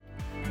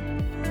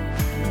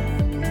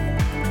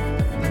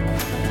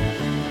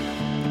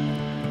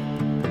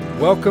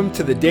Welcome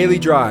to the Daily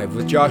Drive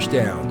with Josh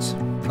Downs,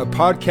 a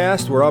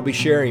podcast where I'll be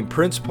sharing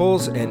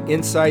principles and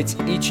insights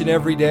each and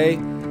every day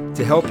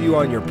to help you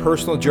on your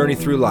personal journey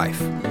through life.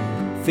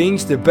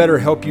 Things to better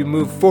help you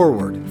move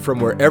forward from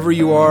wherever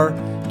you are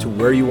to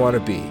where you want to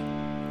be.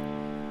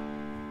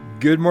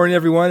 Good morning,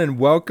 everyone, and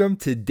welcome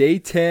to day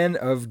 10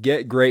 of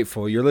Get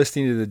Grateful. You're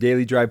listening to the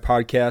Daily Drive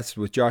podcast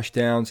with Josh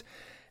Downs.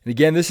 And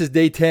again, this is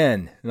day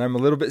 10, and I'm a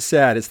little bit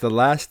sad. It's the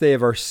last day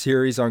of our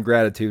series on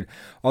gratitude,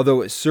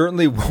 although it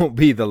certainly won't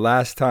be the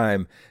last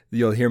time that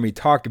you'll hear me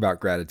talk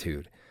about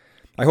gratitude.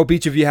 I hope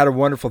each of you had a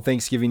wonderful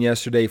Thanksgiving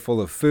yesterday full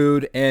of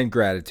food and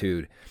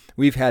gratitude.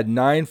 We've had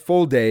 9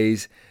 full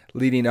days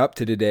leading up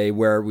to today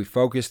where we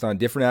focused on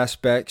different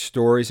aspects,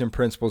 stories, and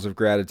principles of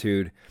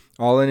gratitude,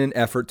 all in an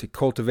effort to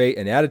cultivate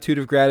an attitude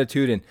of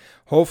gratitude and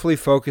hopefully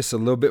focus a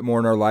little bit more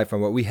in our life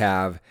on what we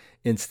have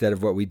instead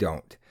of what we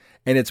don't.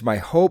 And it's my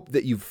hope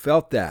that you've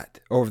felt that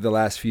over the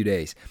last few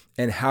days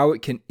and how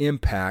it can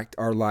impact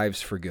our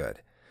lives for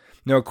good.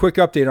 Now, a quick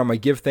update on my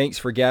Give Thanks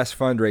for Gas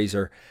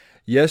fundraiser.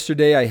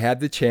 Yesterday, I had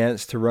the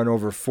chance to run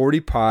over 40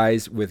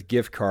 pies with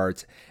gift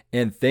cards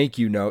and thank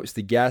you notes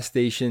to gas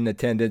station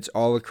attendants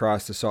all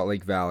across the Salt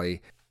Lake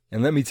Valley.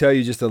 And let me tell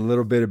you just a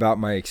little bit about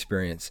my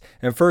experience.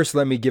 And first,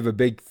 let me give a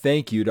big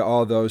thank you to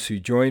all those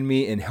who joined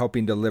me in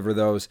helping deliver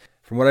those.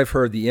 From what I've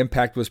heard, the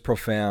impact was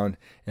profound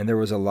and there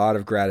was a lot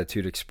of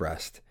gratitude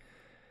expressed.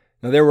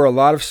 Now, there were a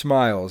lot of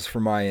smiles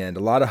from my end, a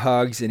lot of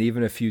hugs, and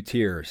even a few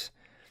tears.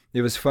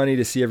 It was funny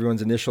to see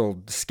everyone's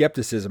initial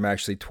skepticism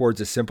actually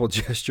towards a simple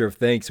gesture of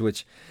thanks,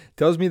 which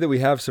tells me that we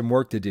have some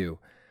work to do.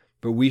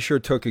 But we sure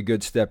took a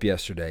good step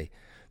yesterday.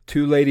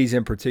 2 ladies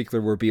in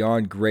particular were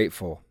beyond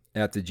grateful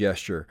at the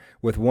gesture,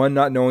 with one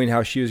not knowing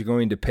how she was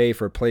going to pay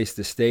for a place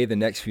to stay the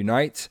next few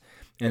nights,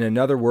 and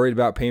another worried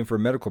about paying for a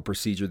medical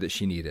procedure that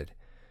she needed.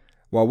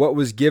 While what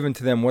was given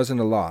to them wasn't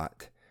a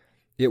lot,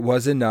 it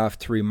was enough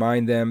to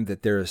remind them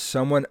that there is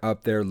someone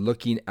up there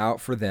looking out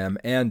for them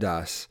and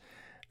us,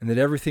 and that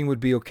everything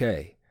would be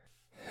okay.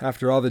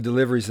 After all the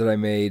deliveries that I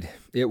made,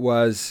 it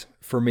was,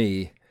 for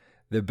me,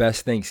 the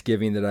best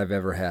Thanksgiving that I've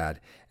ever had.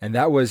 And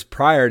that was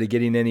prior to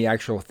getting any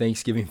actual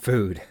Thanksgiving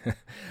food.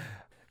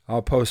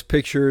 I'll post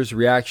pictures,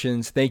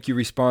 reactions, thank you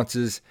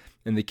responses,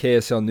 and the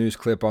KSL news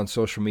clip on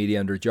social media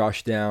under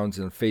Josh Downs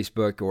on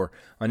Facebook or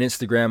on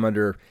Instagram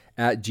under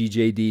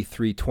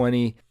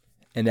 @GJD320.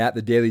 and at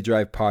the Daily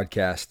Drive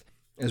Podcast,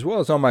 as well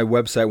as on my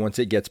website once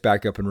it gets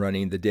back up and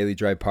running,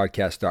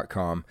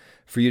 thedailydrivepodcast.com,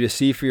 for you to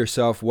see for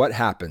yourself what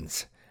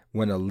happens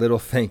when a little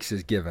thanks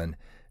is given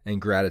and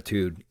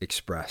gratitude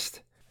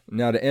expressed.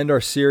 Now, to end our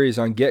series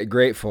on Get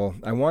Grateful,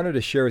 I wanted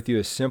to share with you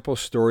a simple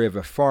story of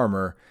a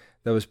farmer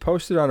that was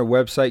posted on a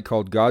website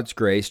called God's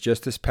Grace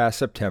just this past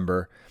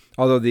September,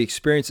 although the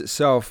experience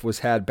itself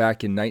was had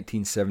back in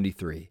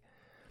 1973.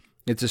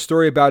 It's a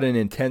story about an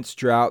intense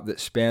drought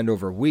that spanned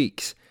over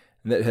weeks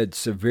and that had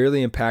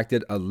severely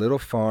impacted a little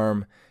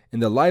farm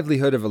and the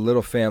livelihood of a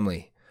little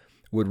family.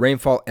 Would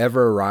rainfall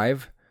ever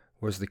arrive?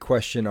 Was the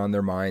question on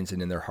their minds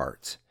and in their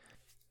hearts.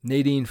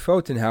 Nadine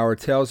Fotenhauer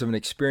tells of an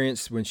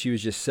experience when she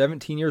was just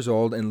 17 years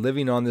old and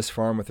living on this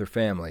farm with her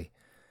family.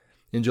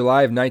 In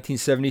July of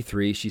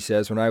 1973, she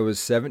says, when I was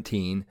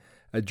 17,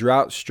 a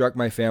drought struck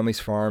my family's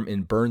farm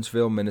in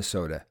Burnsville,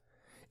 Minnesota.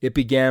 It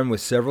began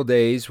with several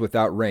days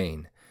without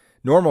rain,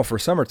 normal for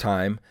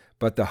summertime,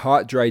 but the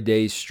hot, dry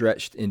days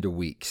stretched into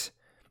weeks.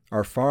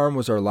 Our farm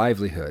was our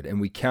livelihood, and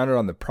we counted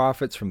on the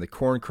profits from the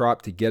corn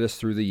crop to get us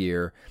through the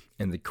year,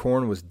 and the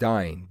corn was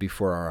dying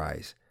before our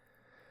eyes.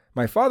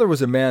 My father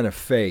was a man of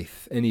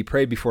faith, and he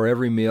prayed before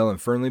every meal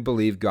and firmly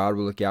believed God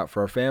would look out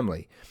for our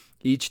family.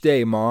 Each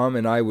day, Mom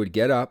and I would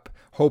get up,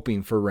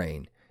 hoping for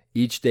rain.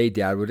 Each day,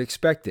 Dad would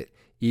expect it,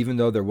 even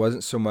though there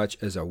wasn't so much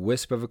as a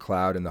wisp of a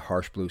cloud in the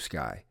harsh blue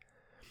sky.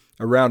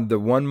 Around the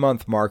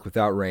 1-month mark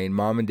without rain,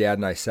 Mom and Dad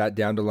and I sat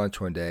down to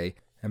lunch one day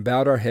and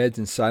bowed our heads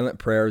in silent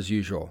prayer as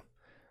usual.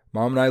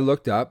 Mom and I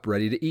looked up,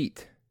 ready to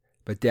eat,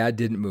 but Dad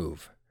didn't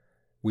move.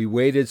 We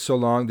waited so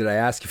long that I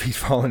asked if he'd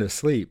fallen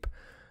asleep.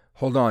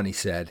 "Hold on," he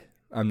said.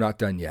 "I'm not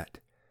done yet."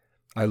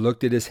 I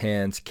looked at his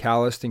hands,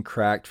 calloused and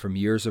cracked from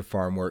years of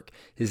farm work,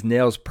 his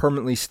nails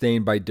permanently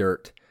stained by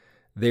dirt.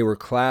 They were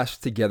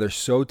clasped together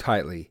so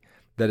tightly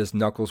that his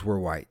knuckles were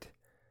white.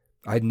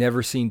 I'd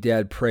never seen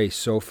Dad pray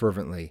so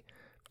fervently.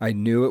 I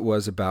knew it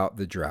was about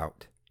the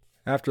drought.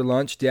 After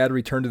lunch, Dad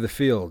returned to the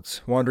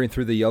fields, wandering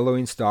through the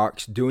yellowing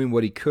stalks, doing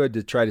what he could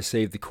to try to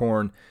save the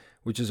corn,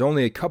 which is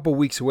only a couple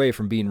weeks away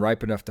from being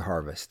ripe enough to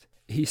harvest.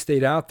 He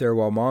stayed out there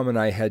while Mom and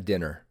I had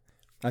dinner.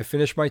 I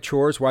finished my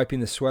chores, wiping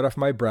the sweat off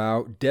my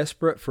brow,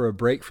 desperate for a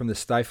break from the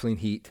stifling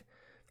heat.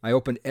 I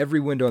opened every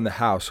window in the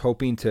house,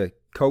 hoping to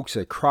coax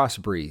a cross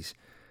breeze,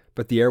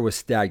 but the air was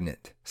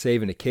stagnant,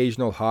 save an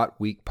occasional hot,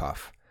 weak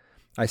puff.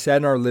 I sat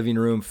in our living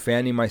room,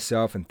 fanning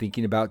myself and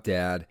thinking about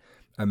Dad,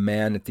 a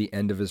man at the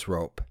end of his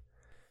rope.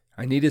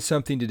 I needed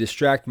something to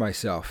distract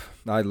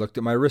myself. I looked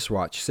at my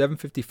wristwatch,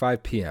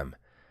 7:55 p.m.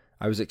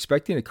 I was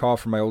expecting a call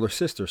from my older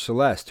sister,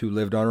 Celeste, who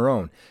lived on her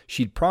own.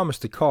 She'd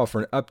promised to call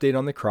for an update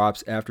on the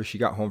crops after she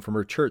got home from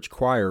her church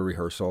choir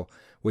rehearsal,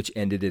 which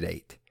ended at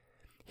 8.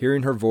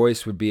 Hearing her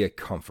voice would be a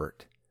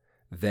comfort.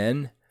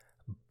 Then,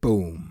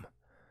 boom,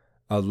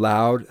 a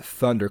loud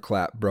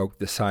thunderclap broke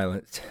the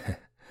silence.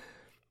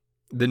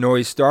 The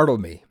noise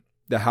startled me.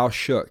 The house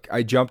shook.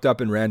 I jumped up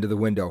and ran to the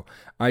window.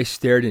 I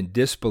stared in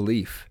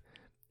disbelief.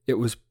 It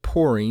was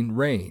pouring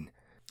rain.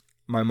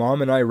 My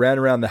mom and I ran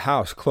around the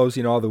house,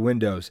 closing all the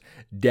windows.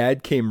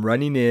 Dad came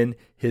running in,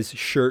 his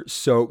shirt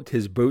soaked,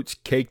 his boots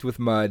caked with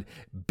mud,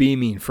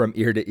 beaming from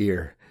ear to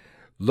ear.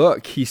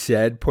 "Look," he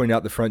said, pointing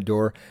out the front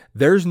door,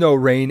 "there's no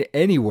rain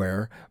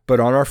anywhere but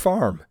on our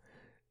farm."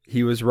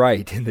 He was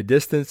right. In the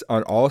distance,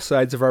 on all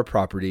sides of our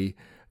property,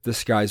 the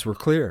skies were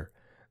clear.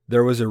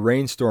 There was a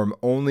rainstorm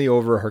only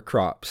over our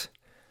crops.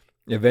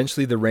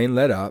 Eventually the rain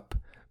let up,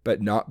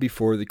 but not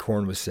before the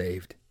corn was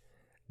saved.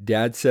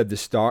 Dad said the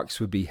stalks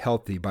would be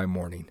healthy by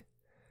morning.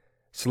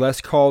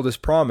 Celeste called as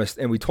promised,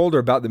 and we told her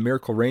about the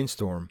miracle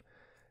rainstorm.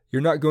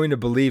 "You're not going to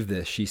believe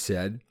this," she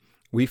said.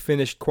 "We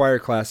finished choir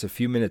class a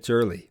few minutes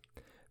early.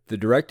 The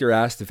director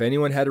asked if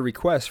anyone had a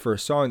request for a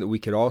song that we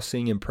could all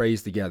sing and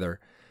praise together,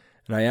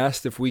 and I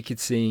asked if we could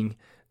sing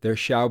 'There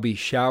Shall Be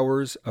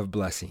Showers of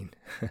Blessing.'"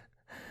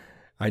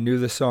 I knew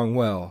the song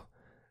well.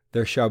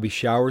 "There shall be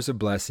showers of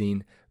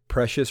blessing,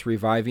 precious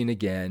reviving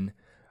again,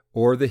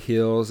 o'er the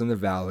hills and the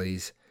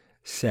valleys,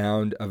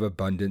 sound of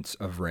abundance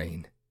of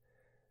rain."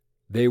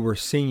 They were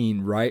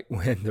singing right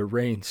when the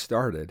rain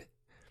started.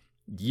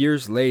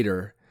 Years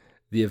later,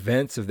 the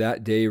events of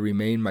that day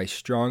remain my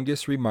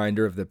strongest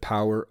reminder of the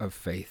power of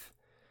faith.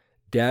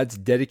 Dad's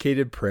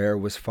dedicated prayer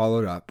was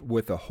followed up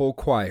with a whole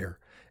choir,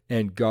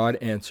 and God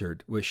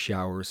answered with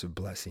showers of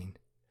blessing.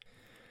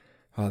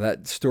 Oh,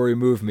 that story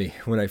moved me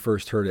when I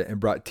first heard it and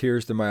brought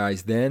tears to my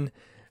eyes then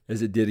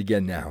as it did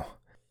again now.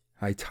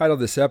 I titled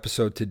this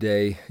episode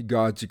today,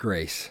 God's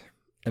Grace,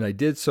 and I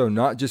did so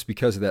not just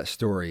because of that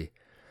story,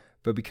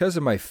 but because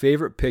of my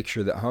favorite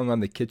picture that hung on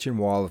the kitchen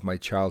wall of my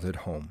childhood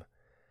home.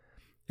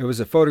 It was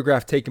a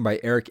photograph taken by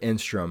Eric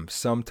Enstrom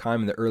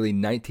sometime in the early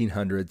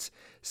 1900s,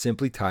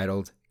 simply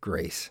titled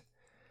Grace.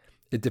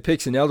 It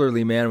depicts an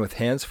elderly man with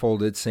hands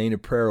folded saying a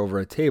prayer over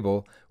a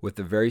table with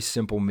a very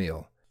simple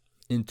meal.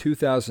 In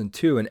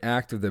 2002, an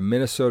act of the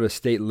Minnesota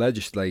State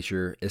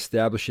Legislature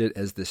established it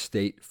as the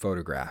state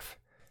photograph.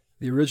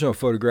 The original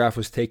photograph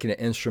was taken at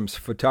Enstrom's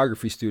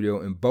photography studio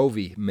in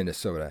Bovey,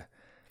 Minnesota.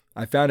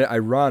 I found it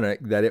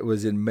ironic that it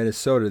was in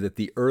Minnesota that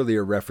the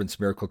earlier referenced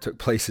miracle took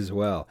place as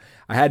well.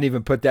 I hadn't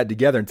even put that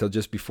together until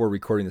just before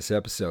recording this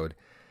episode.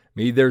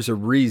 Maybe there's a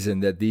reason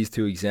that these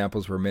two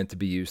examples were meant to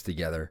be used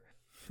together.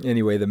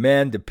 Anyway, the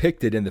man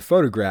depicted in the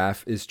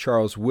photograph is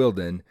Charles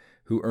Wilden,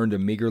 who earned a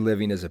meager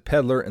living as a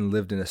peddler and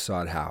lived in a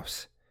sod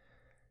house.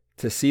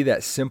 To see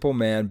that simple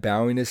man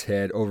bowing his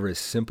head over his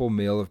simple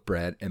meal of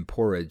bread and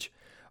porridge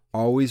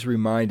always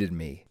reminded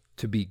me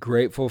to be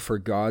grateful for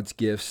God's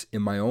gifts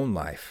in my own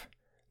life,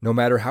 no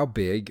matter how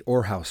big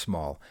or how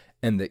small,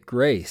 and that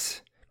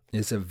grace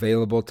is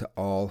available to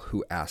all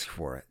who ask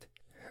for it.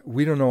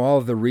 We don't know all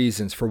of the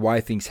reasons for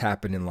why things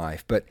happen in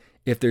life, but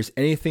if there's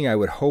anything I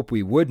would hope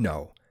we would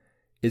know,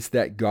 it's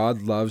that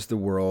God loves the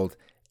world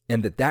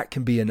and that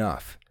can be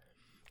enough.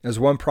 As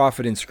one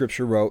prophet in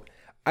Scripture wrote,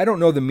 "I don't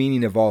know the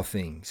meaning of all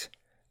things,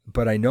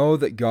 but I know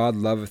that God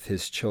loveth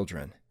his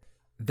children."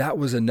 That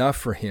was enough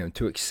for him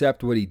to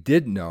accept what he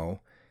didn't know,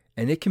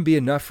 and it can be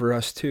enough for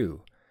us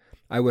too.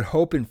 I would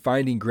hope in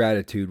finding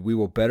gratitude, we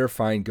will better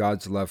find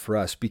God's love for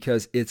us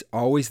because it's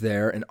always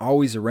there and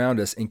always around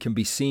us and can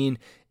be seen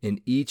in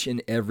each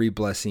and every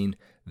blessing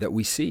that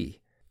we see.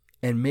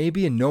 And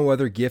maybe in no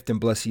other gift and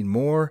blessing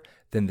more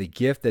than the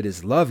gift that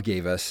his love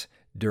gave us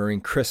during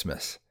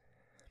Christmas.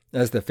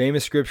 As the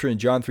famous scripture in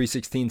John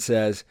 3:16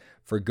 says,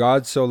 "For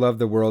God so loved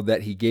the world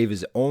that he gave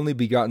his only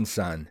begotten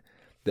Son,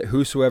 that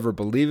whosoever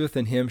believeth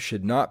in him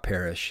should not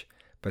perish,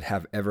 but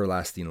have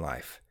everlasting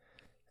life."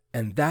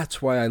 And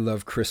that's why I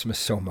love Christmas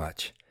so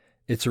much.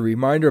 It's a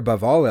reminder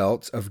above all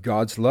else of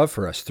God's love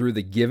for us through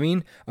the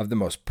giving of the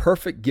most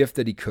perfect gift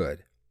that he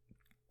could,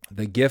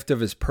 the gift of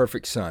his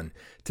perfect Son,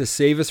 to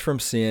save us from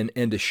sin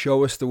and to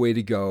show us the way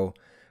to go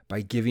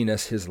by giving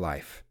us his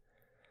life.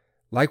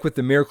 Like with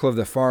the miracle of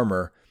the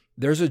farmer,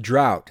 there's a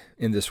drought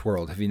in this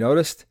world. Have you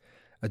noticed?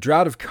 A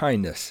drought of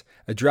kindness,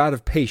 a drought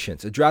of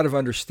patience, a drought of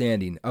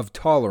understanding, of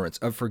tolerance,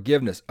 of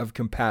forgiveness, of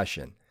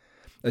compassion.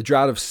 A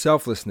drought of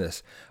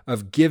selflessness,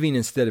 of giving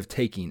instead of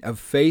taking, of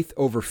faith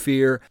over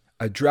fear,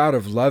 a drought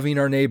of loving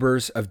our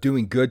neighbors, of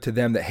doing good to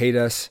them that hate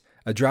us,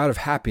 a drought of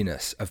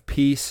happiness, of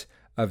peace,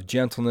 of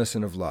gentleness,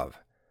 and of love.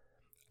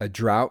 A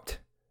drought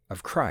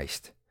of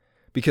Christ.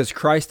 Because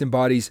Christ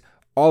embodies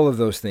all of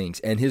those things,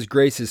 and his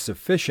grace is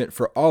sufficient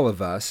for all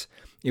of us.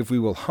 If we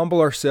will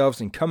humble ourselves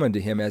and come unto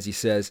him, as he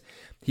says,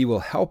 he will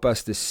help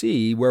us to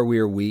see where we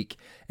are weak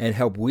and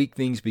help weak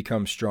things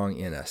become strong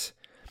in us.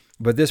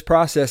 But this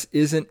process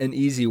isn't an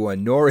easy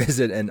one, nor is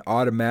it an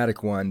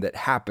automatic one that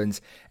happens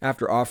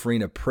after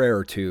offering a prayer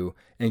or two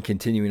and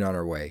continuing on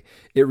our way.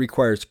 It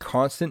requires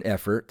constant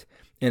effort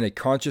and a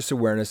conscious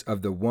awareness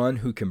of the one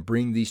who can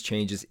bring these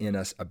changes in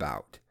us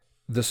about.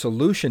 The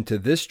solution to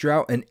this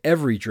drought and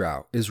every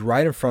drought is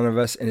right in front of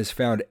us and is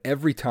found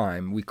every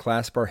time we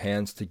clasp our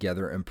hands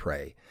together and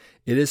pray.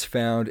 It is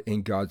found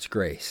in God's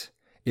grace.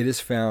 It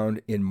is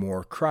found in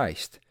more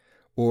Christ,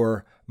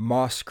 or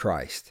Moss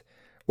Christ,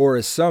 or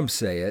as some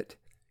say it,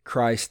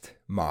 Christ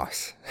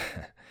Moss.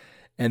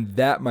 And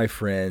that, my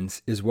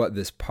friends, is what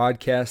this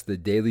podcast, The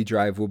Daily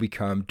Drive, will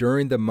become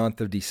during the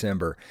month of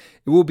December.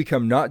 It will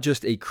become not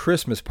just a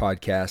Christmas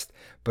podcast,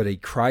 but a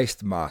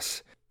Christ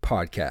Moss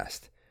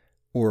podcast,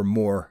 or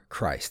more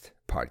Christ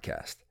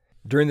podcast.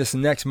 During this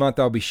next month,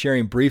 I'll be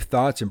sharing brief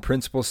thoughts and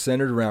principles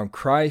centered around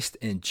Christ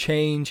and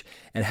change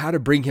and how to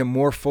bring Him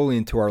more fully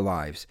into our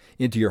lives,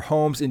 into your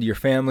homes, into your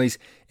families,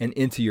 and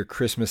into your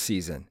Christmas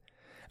season.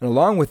 And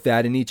along with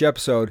that, in each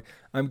episode,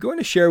 I'm going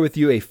to share with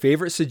you a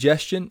favorite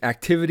suggestion,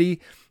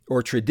 activity,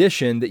 or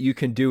tradition that you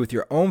can do with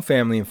your own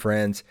family and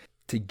friends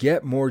to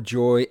get more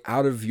joy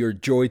out of your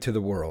joy to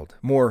the world,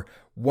 more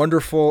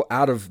wonderful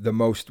out of the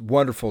most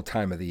wonderful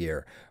time of the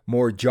year,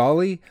 more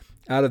jolly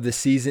out of the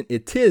season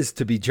it is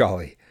to be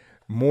jolly,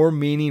 more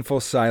meaningful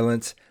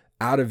silence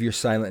out of your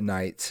silent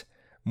nights,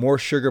 more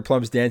sugar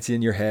plums dancing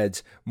in your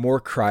heads, more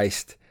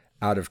Christ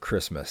out of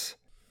Christmas.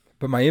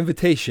 But my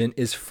invitation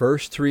is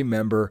first to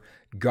remember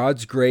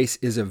God's grace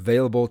is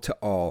available to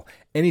all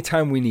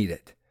anytime we need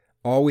it.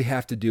 All we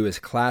have to do is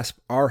clasp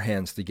our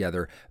hands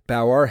together,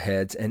 bow our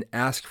heads, and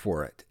ask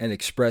for it, and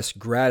express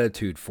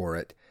gratitude for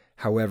it,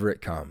 however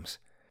it comes.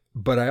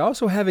 But I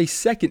also have a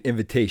second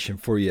invitation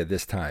for you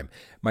this time.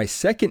 My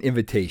second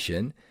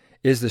invitation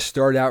is to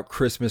start out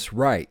Christmas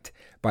right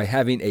by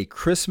having a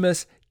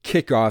Christmas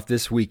kickoff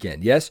this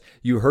weekend. Yes,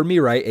 you heard me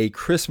right, a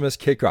Christmas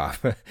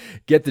kickoff.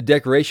 Get the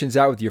decorations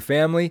out with your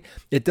family.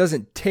 It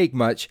doesn't take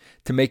much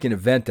to make an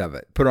event of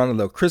it. Put on a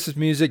little Christmas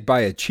music,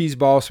 buy a cheese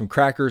ball, some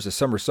crackers, a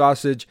summer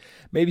sausage,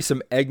 maybe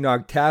some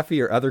eggnog taffy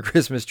or other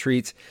Christmas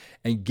treats,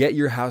 and get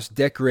your house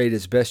decorated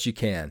as best you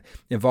can.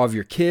 Involve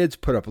your kids,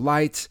 put up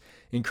lights,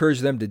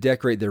 encourage them to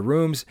decorate their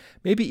rooms,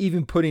 maybe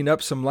even putting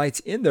up some lights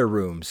in their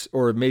rooms,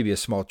 or maybe a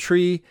small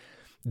tree.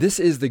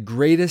 This is the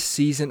greatest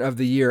season of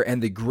the year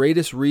and the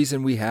greatest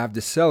reason we have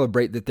to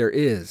celebrate that there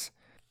is.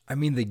 I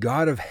mean, the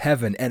God of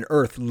heaven and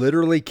earth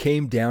literally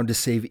came down to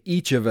save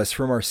each of us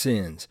from our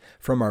sins,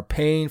 from our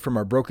pain, from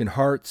our broken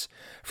hearts,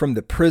 from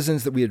the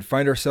prisons that we would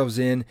find ourselves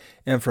in,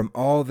 and from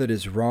all that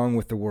is wrong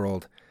with the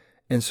world,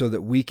 and so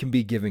that we can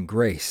be given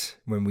grace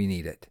when we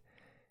need it.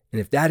 And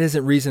if that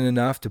isn't reason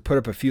enough to put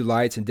up a few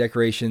lights and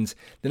decorations,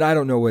 then I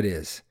don't know what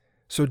is.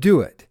 So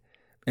do it.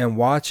 And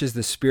watch as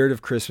the spirit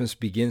of Christmas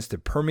begins to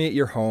permeate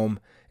your home,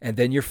 and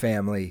then your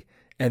family,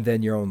 and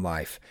then your own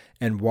life.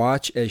 And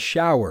watch as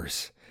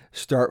showers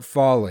start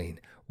falling,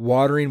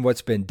 watering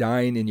what's been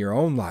dying in your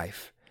own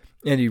life,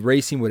 and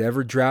erasing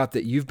whatever drought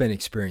that you've been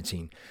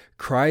experiencing.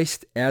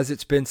 Christ, as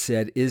it's been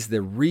said, is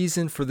the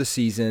reason for the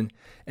season,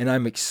 and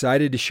I'm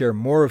excited to share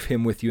more of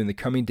Him with you in the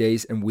coming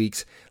days and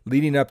weeks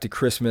leading up to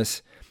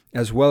Christmas,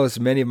 as well as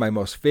many of my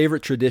most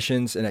favorite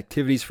traditions and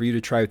activities for you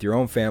to try with your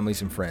own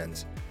families and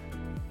friends.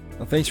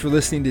 Well, thanks for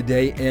listening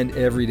today and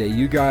every day.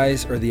 You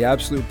guys are the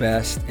absolute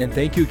best. And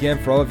thank you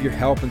again for all of your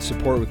help and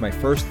support with my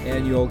first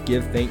annual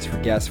Give Thanks for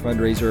Gas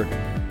fundraiser.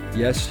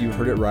 Yes, you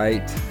heard it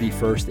right, the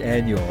first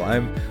annual.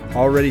 I'm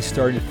already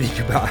starting to think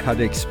about how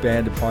to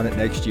expand upon it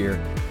next year.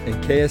 And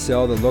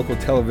KSL, the local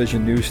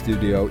television news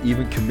studio,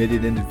 even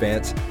committed in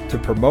advance to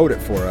promote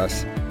it for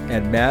us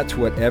and match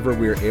whatever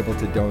we're able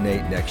to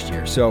donate next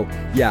year. So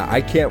yeah, I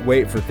can't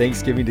wait for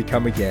Thanksgiving to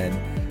come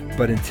again.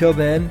 But until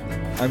then,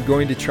 I'm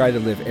going to try to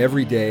live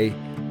every day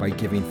by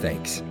giving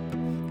thanks.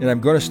 And I'm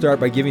going to start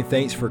by giving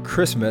thanks for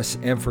Christmas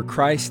and for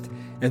Christ.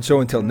 And so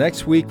until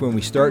next week, when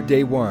we start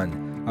day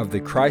one of the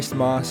Christ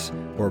Moss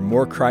or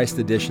More Christ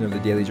edition of the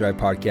Daily Drive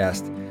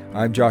podcast,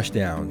 I'm Josh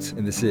Downs,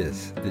 and this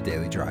is The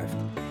Daily Drive.